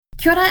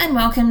Kia ora and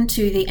welcome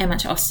to the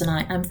Amateur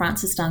Austenite. I'm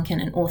Frances Duncan,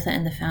 an author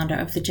and the founder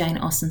of the Jane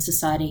Austen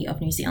Society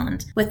of New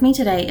Zealand. With me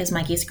today is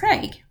my guest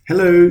Craig.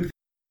 Hello.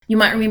 You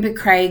might remember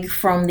Craig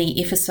from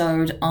the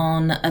episode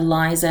on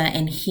Eliza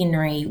and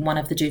Henry, one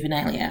of the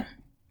Juvenilia.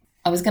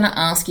 I was going to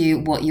ask you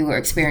what your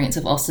experience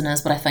of Austen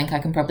is, but I think I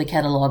can probably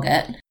catalogue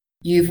it.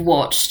 You've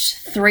watched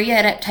 3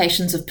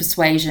 adaptations of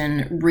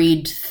Persuasion,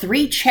 read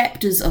 3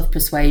 chapters of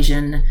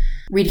Persuasion,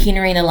 read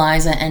Henry and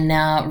Eliza, and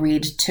now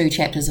read 2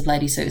 chapters of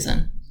Lady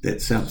Susan. That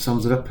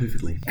sums it up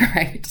perfectly.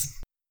 Great.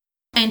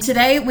 And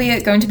today we are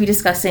going to be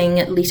discussing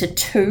Letter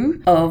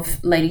 2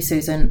 of Lady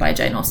Susan by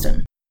Jane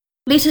Austen.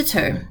 Letter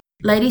 2.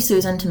 Lady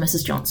Susan to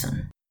Mrs.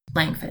 Johnson.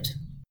 Langford.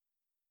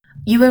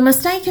 You were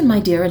mistaken, my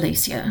dear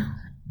Alicia,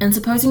 in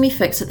supposing me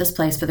fixed at this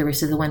place for the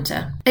rest of the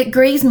winter. It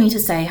grieves me to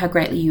say how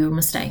greatly you were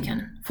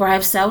mistaken, for I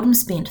have seldom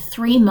spent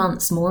 3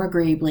 months more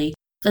agreeably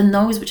than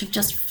those which have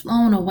just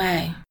flown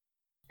away.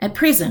 At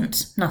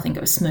present, nothing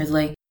goes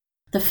smoothly.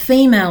 The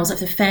females of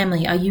the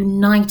family are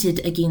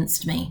united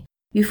against me.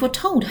 You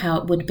foretold how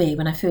it would be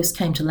when I first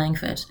came to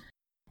Langford,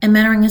 and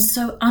Mannering is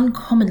so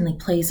uncommonly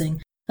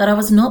pleasing that I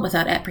was not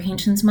without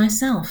apprehensions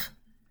myself.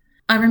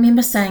 I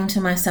remember saying to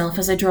myself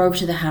as I drove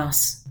to the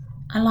house,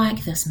 I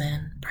like this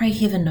man, pray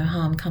heaven no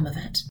harm come of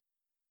it.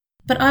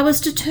 But I was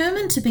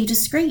determined to be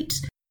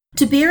discreet,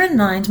 to bear in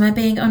mind my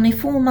being only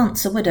 4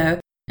 months a widow,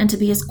 and to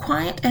be as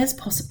quiet as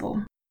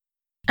possible.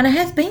 And I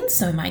have been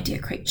so, my dear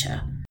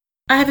creature.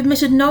 I have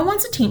admitted no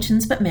one's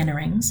attentions but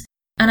Mannering's,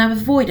 and I have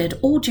avoided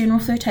all general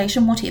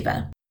flirtation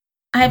whatever.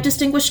 I have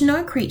distinguished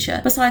no creature,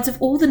 besides of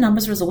all the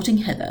numbers resorting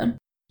hither,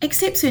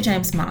 except Sir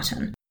James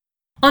Martin,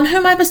 on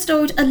whom I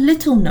bestowed a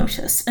little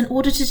notice in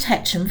order to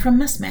detach him from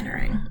Miss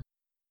Mannering.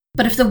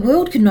 But if the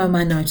world could know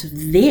my note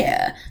of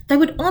there, they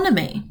would honour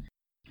me.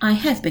 I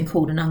have been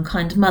called an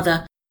unkind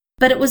mother,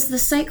 but it was the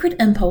sacred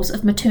impulse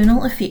of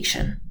maternal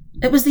affection.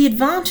 It was the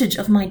advantage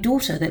of my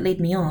daughter that led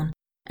me on.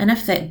 And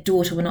if that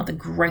daughter were not the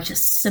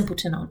greatest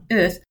simpleton on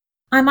earth,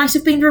 I might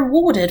have been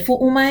rewarded for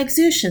all my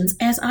exertions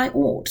as I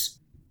ought.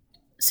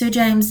 Sir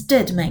James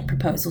did make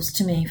proposals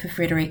to me for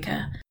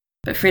Frederica,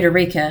 but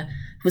Frederica,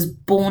 who was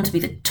born to be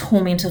the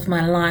torment of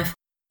my life,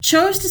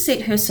 chose to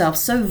set herself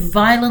so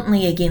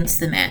violently against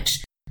the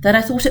match that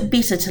I thought it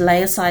better to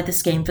lay aside the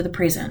scheme for the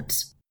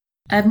present.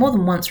 I have more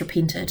than once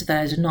repented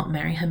that I did not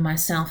marry him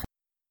myself,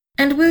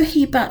 and were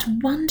he but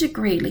 1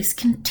 degree less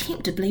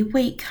contemptibly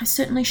weak, I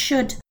certainly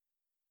should.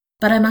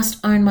 But I must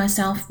own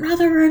myself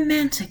rather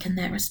romantic in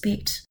that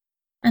respect,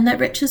 and that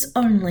riches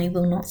only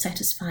will not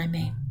satisfy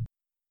me.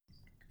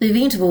 The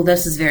event of all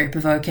this is very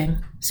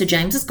provoking. Sir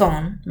James is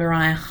gone,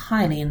 Maria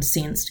highly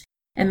incensed,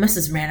 and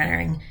Mrs.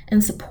 Mannering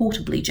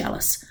insupportably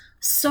jealous,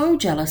 so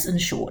jealous in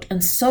short,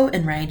 and so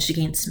enraged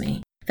against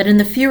me, that in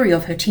the fury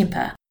of her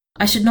temper,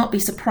 I should not be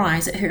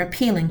surprised at her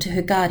appealing to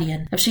her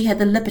guardian if she had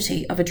the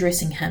liberty of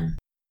addressing him.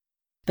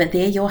 But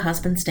there your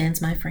husband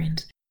stands, my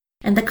friend,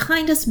 and the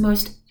kindest,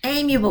 most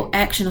amiable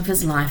action of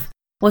his life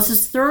was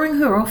his throwing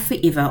her off for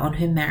ever on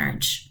her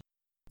marriage.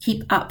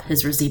 Keep up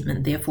his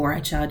resentment, therefore, I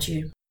charge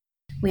you.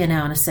 We are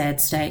now in a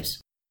sad state.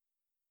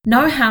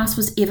 No house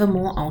was ever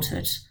more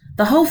altered.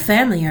 The whole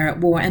family are at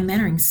war, and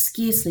Mannering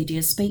scarcely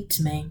dares speak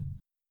to me.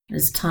 It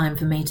is time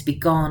for me to be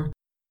gone.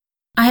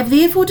 I have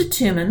therefore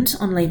determined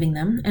on leaving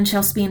them, and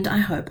shall spend, I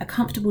hope, a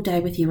comfortable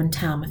day with you in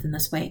town within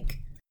this week.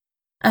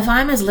 If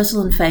I am as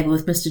little in favour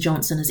with Mr.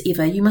 Johnson as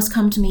ever, you must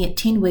come to me at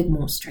 10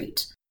 Wigmore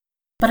Street.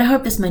 But I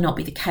hope this may not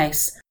be the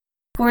case,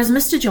 for as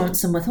Mr.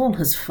 Johnson, with all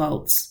his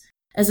faults,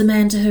 is a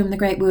man to whom the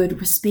great word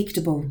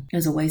respectable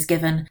is always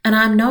given, and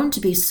I am known to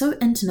be so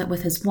intimate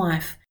with his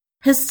wife,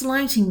 his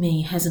slighting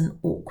me has an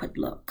awkward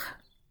look.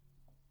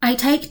 I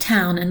take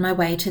town in my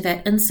way to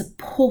that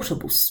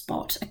insupportable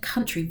spot, a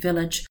country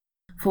village,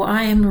 for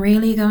I am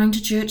really going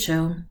to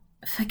Churchill.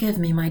 Forgive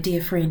me, my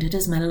dear friend, it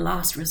is my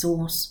last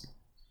resource.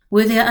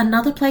 Were there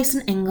another place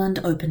in England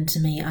open to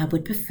me, I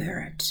would prefer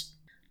it.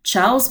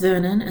 Charles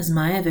Vernon is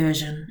my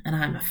aversion, and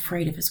I am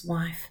afraid of his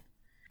wife.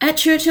 At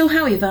Churchill,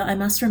 however, I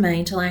must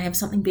remain till I have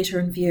something better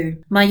in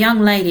view. My young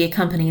lady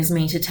accompanies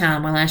me to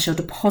town, while I shall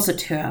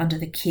deposit her under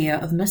the care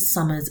of Miss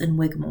Summers in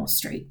Wigmore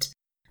Street,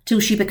 till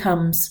she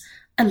becomes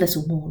a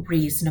little more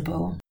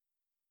reasonable.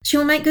 She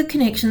will make good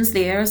connections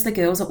there, as the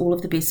girls are all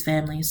of the best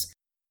families.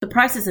 The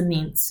price is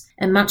immense,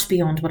 and much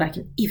beyond what I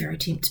can ever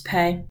attempt to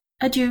pay.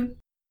 Adieu.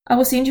 I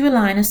will send you a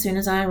line as soon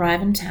as I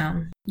arrive in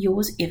town.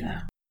 Yours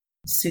ever,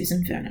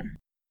 Susan Vernon.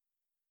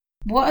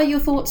 What are your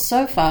thoughts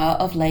so far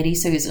of Lady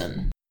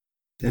Susan?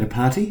 At a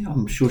party?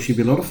 I'm sure she'd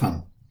be a lot of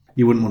fun.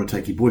 You wouldn't want to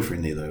take your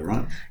boyfriend there though,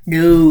 right?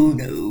 No.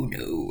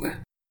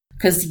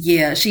 Because,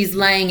 she's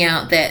laying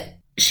out that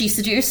she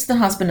seduced the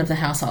husband of the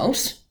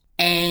household,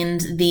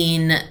 and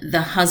then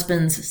the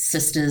husband's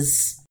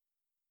sister's,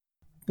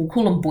 we'll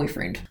call him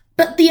boyfriend.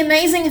 But the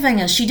amazing thing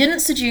is she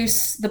didn't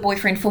seduce the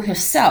boyfriend for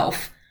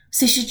herself.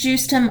 So she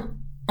seduced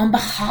him on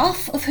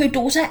behalf of her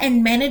daughter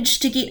and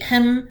managed to get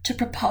him to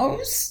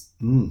propose?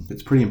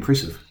 That's pretty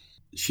impressive.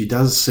 She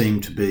does seem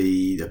to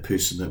be a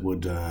person that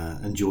would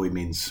enjoy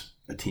men's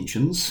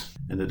attentions,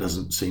 and it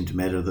doesn't seem to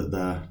matter that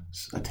they're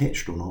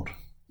attached or not.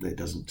 That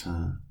doesn't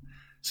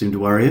seemed to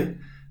worry her.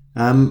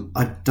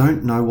 I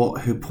don't know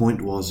what her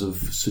point was of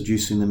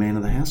seducing the man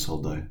of the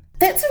household, though.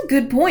 That's a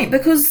good point,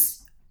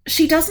 because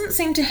she doesn't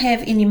seem to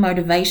have any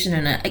motivation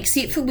in it,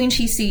 except for when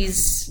she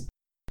says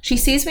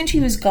when she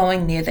was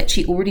going there that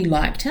she already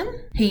liked him.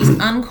 He's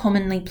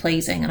uncommonly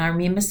pleasing, and I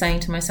remember saying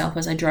to myself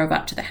as I drove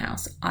up to the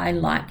house, I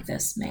like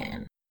this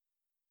man.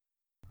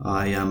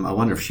 I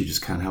wonder if she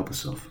just can't help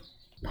herself.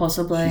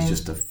 Possibly. She's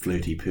just a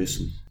flirty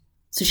person.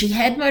 So she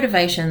had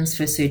motivations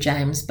for Sir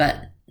James,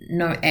 but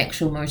no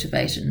actual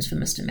motivations for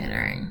Mr.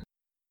 Mannering.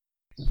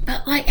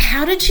 But,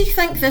 how did she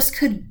think this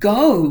could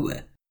go?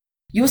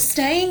 You're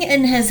staying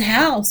in his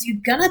house.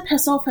 You're gonna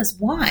piss off his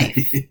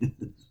wife.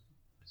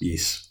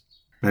 Yes.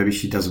 Maybe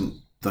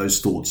those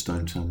thoughts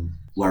don't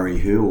worry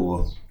her,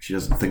 or she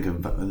doesn't think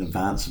in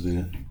advance of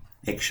her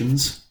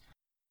actions.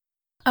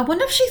 I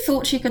wonder if she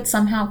thought she could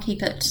somehow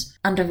keep it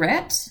under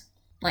wraps?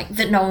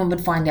 That no one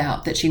would find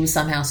out that she was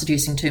somehow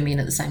seducing two men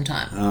at the same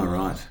time. Oh,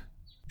 right.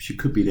 She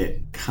could be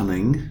that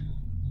cunning,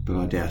 but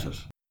I doubt it.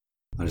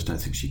 I just don't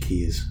think she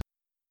cares.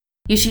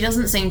 Yeah, she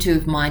doesn't seem to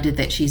have minded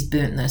that she's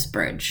burnt this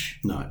bridge.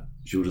 No,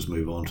 she'll just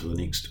move on to the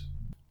next.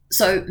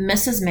 So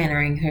Mrs.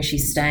 Mannering, who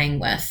she's staying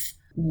with,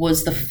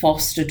 was the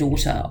foster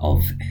daughter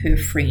of her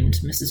friend,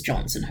 Mrs.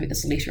 Johnson, who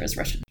this letter is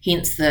written.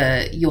 Hence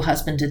your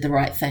husband did the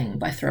right thing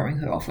by throwing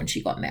her off when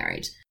she got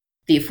married.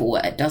 Therefore,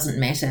 it doesn't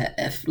matter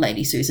if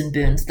Lady Susan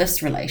burns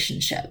this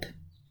relationship,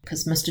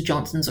 because Mr.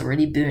 Johnson's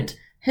already burnt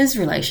his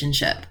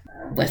relationship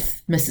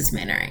with Mrs.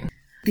 Mannering.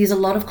 There's a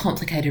lot of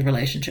complicated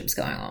relationships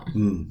going on.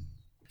 Mm.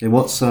 And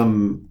what's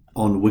on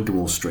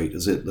Wigmore Street?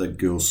 Is it the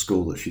girls'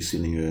 school that she's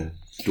sending her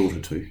daughter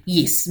to?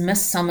 Yes,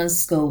 Miss Summers'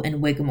 school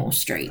in Wigmore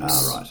Street.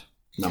 Ah, right.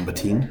 Number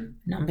 10?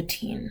 Number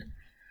 10.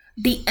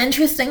 The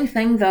interesting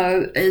thing,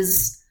 though,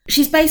 is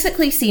she's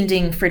basically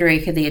sending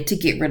Frederica there to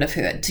get rid of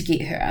her, to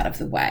get her out of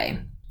the way.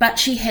 But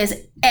she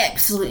has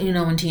absolutely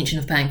no intention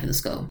of paying for the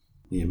school.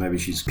 Yeah, maybe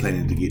she's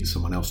planning to get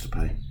someone else to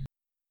pay.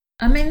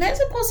 I mean,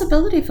 that's a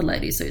possibility for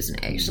Lady Susan,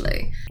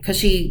 actually. Because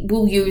she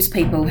will use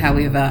people,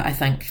 however, I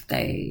think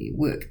they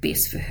work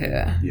best for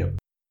her. Yep.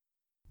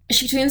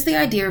 She turns the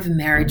idea of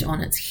marriage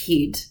on its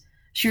head.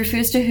 She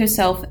refers to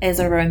herself as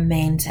a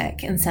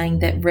romantic and saying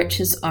that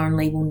riches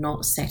only will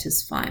not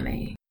satisfy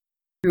me.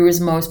 Whereas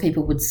most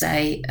people would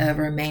say a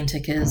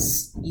romantic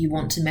is you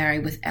want to marry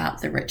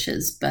without the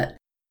riches, but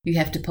you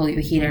have to pull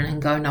your head in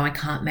and go, no, I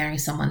can't marry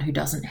someone who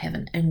doesn't have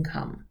an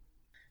income.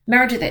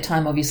 Marriage at that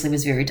time obviously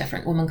was very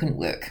different. Women couldn't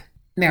work.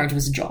 Marriage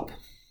was a job.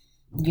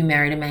 You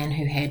married a man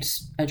who had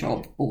a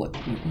job, or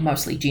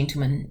mostly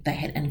gentlemen, they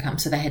had income,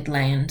 so they had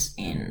land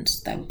and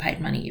they were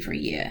paid money every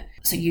year.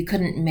 So you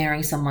couldn't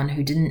marry someone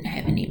who didn't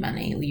have any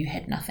money or you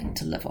had nothing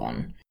to live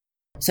on.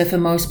 So for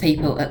most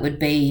people it would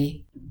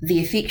be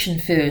the affection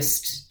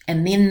first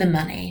and then the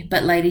money,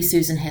 but Lady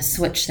Susan has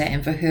switched that,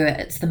 and for her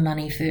it's the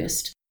money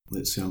first.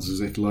 That sounds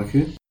exactly like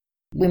her.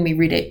 When we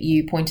read it,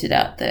 you pointed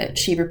out that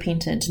she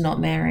repented not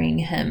marrying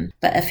him,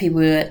 but if he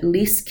were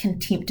less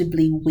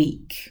contemptibly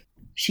weak,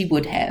 she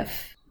would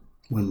have.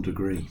 1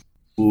 degree.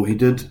 Well, he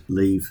did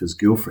leave his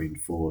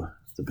girlfriend for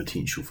the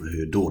potential for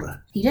her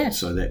daughter. He did.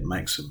 So that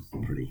makes him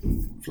pretty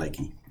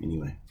flaky,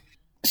 anyway.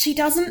 She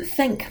doesn't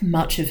think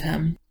much of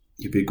him.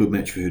 He'd be a good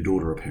match for her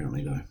daughter,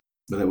 apparently, though.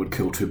 But that would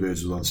kill 2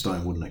 birds with 1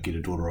 stone, wouldn't it? Get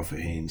her daughter off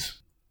her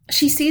hands.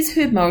 She says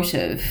her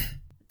motive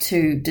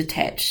to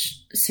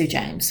detach Sir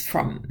James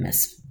from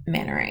Miss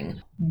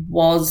Mannering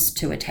was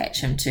to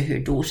attach him to her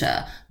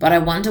daughter, but I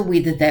wonder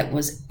whether that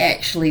was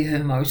actually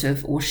her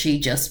motive or she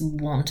just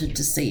wanted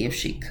to see if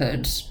she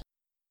could,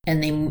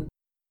 and then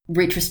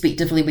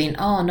retrospectively went,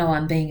 oh no,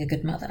 I'm being a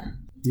good mother.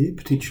 Yeah,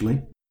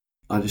 potentially.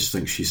 I just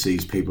think she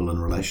sees people in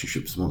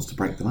relationships and wants to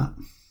break them up.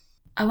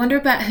 I wonder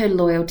about her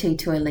loyalty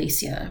to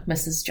Alicia,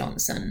 Mrs.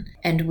 Johnson,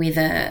 and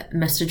whether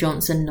Mr.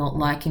 Johnson not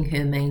liking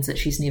her means that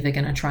she's never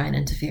going to try and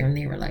interfere in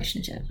their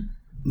relationship.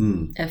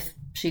 If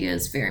she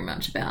is very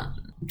much about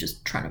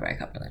just trying to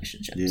break up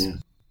relationships. Yeah.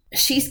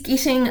 She's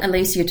getting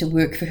Alicia to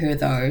work for her,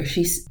 though.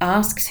 She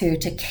asks her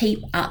to keep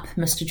up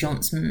Mr.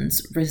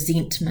 Johnson's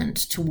resentment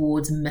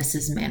towards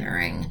Mrs.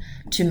 Mannering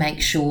to make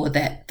sure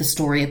that the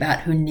story about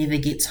her never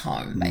gets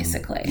home,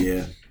 basically.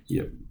 Yeah,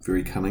 yep,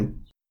 very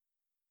cunning.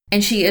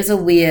 And she is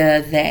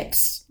aware that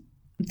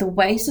the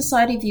way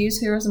society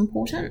views her is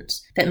important,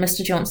 that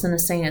Mr. Johnson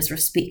is seen as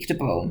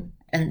respectable,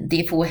 and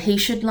therefore he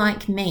should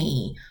like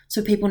me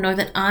so people know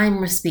that I'm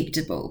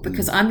respectable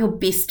because I'm your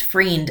best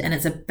friend, and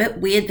it's a bit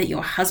weird that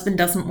your husband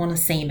doesn't want to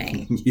see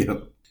me.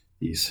 Yep.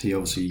 Yes, he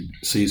obviously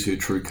sees her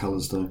true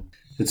colours, though.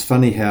 It's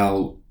funny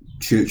how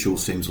Churchill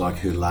seems like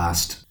her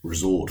last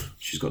resort.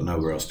 She's got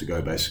nowhere else to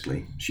go,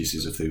 basically. She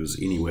says if there was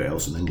anywhere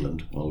else in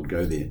England, I would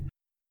go there.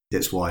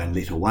 That's why in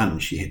letter 1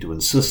 she had to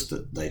insist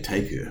that they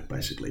take her,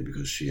 basically,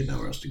 because she had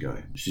nowhere else to go.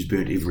 She's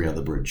burnt every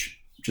other bridge.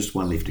 Just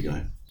 1 left to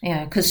go.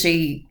 Yeah, because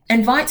she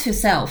invites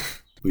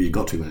herself. Well, you've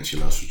got to when it's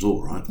your last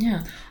resort, right?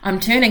 Yeah, I'm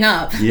turning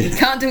up. Yeah. You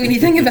can't do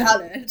anything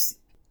about it.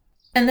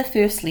 In the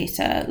first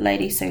letter,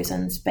 Lady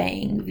Susan's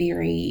being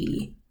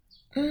very,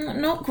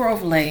 not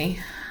grovelly,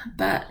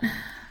 but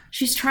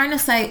She's trying to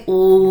say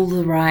all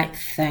the right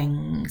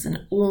things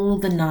and all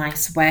the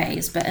nice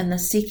ways, but in the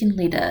second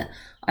letter,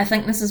 I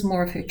think this is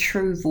more of her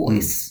true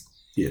voice.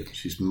 Yeah,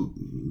 she's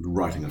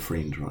writing a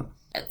friend, right?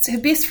 It's her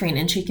best friend,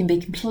 and she can be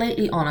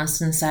completely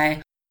honest and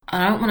say,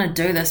 I don't want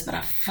to do this, but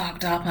I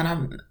fucked up and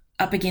I'm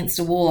up against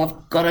a wall.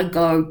 I've got to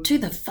go to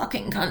the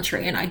fucking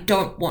country and I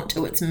don't want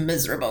to. It's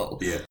miserable.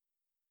 Yeah.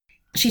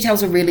 She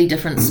tells a really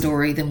different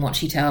story than what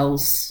she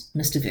tells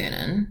Mr.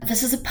 Vernon.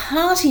 This is a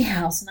party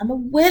house and I'm a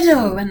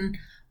widow and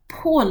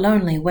poor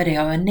lonely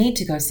widow. I need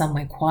to go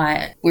somewhere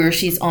quiet. Whereas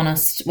she's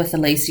honest with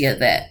Alicia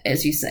that,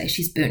 as you say,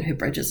 she's burnt her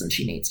bridges and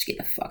she needs to get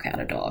the fuck out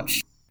of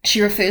Dodge.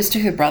 She refers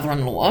to her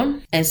brother-in-law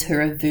as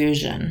her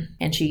aversion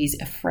and she's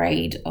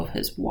afraid of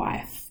his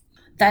wife.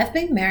 They've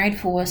been married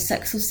for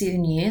 6 or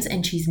 7 years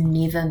and she's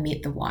never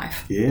met the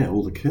wife. Yeah,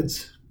 all the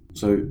kids.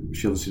 So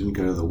she obviously didn't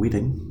go to the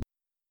wedding.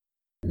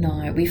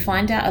 No, we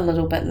find out a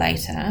little bit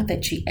later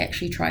that she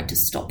actually tried to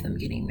stop them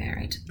getting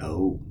married.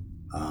 Oh,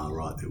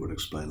 right, that would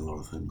explain a lot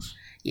of things.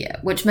 Yeah,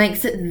 which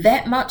makes it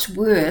that much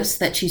worse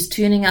that she's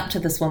turning up to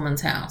this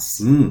woman's house.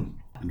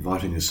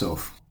 Inviting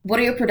herself. What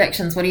are your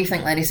predictions? What do you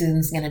think Lady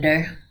Susan's going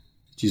to do?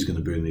 She's going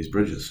to burn these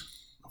bridges,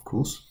 of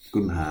course.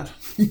 Good and hard.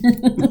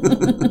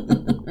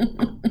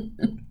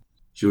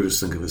 She'll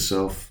just think of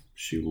herself.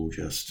 She will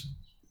just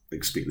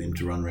expect them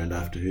to run around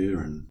after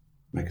her and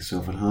make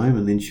herself at home,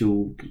 and then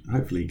she'll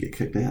hopefully get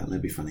kicked out.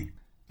 That'd be funny.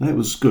 No, it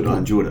was good. I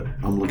enjoyed it.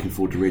 I'm looking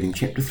forward to reading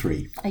chapter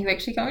 3. Are you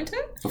actually going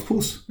to? Of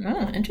course.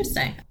 Oh,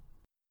 interesting.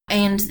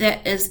 And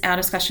that is our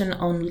discussion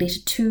on letter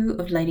 2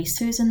 of Lady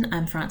Susan.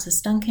 I'm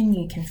Frances Duncan.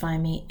 You can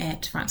find me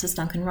at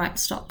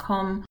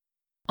francesduncanwrites.com,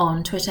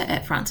 on Twitter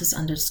at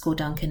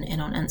Frances_Duncan,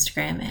 and on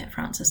Instagram at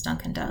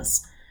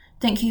FrancesDuncanDoes.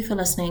 Thank you for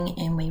listening,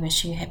 and we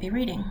wish you happy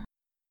reading.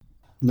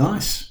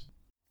 Nice.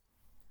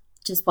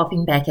 Just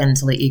popping back in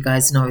to let you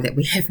guys know that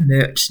we have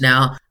merch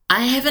now.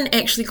 I haven't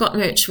actually got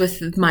merch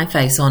with my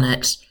face on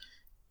it.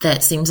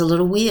 That seems a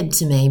little weird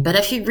to me, but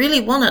if you really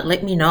want it,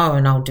 let me know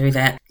and I'll do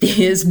that.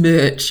 There's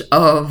merch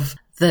of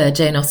the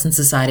Jane Austen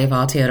Society of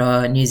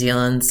Aotearoa New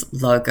Zealand's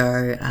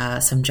logo,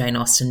 some Jane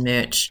Austen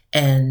merch,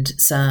 and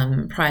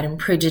some Pride and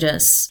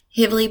Prejudice,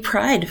 heavily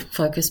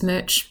Pride-focused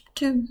merch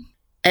too.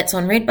 It's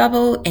on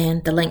Redbubble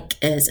and the link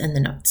is in the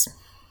notes.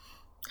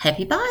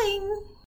 Happy buying!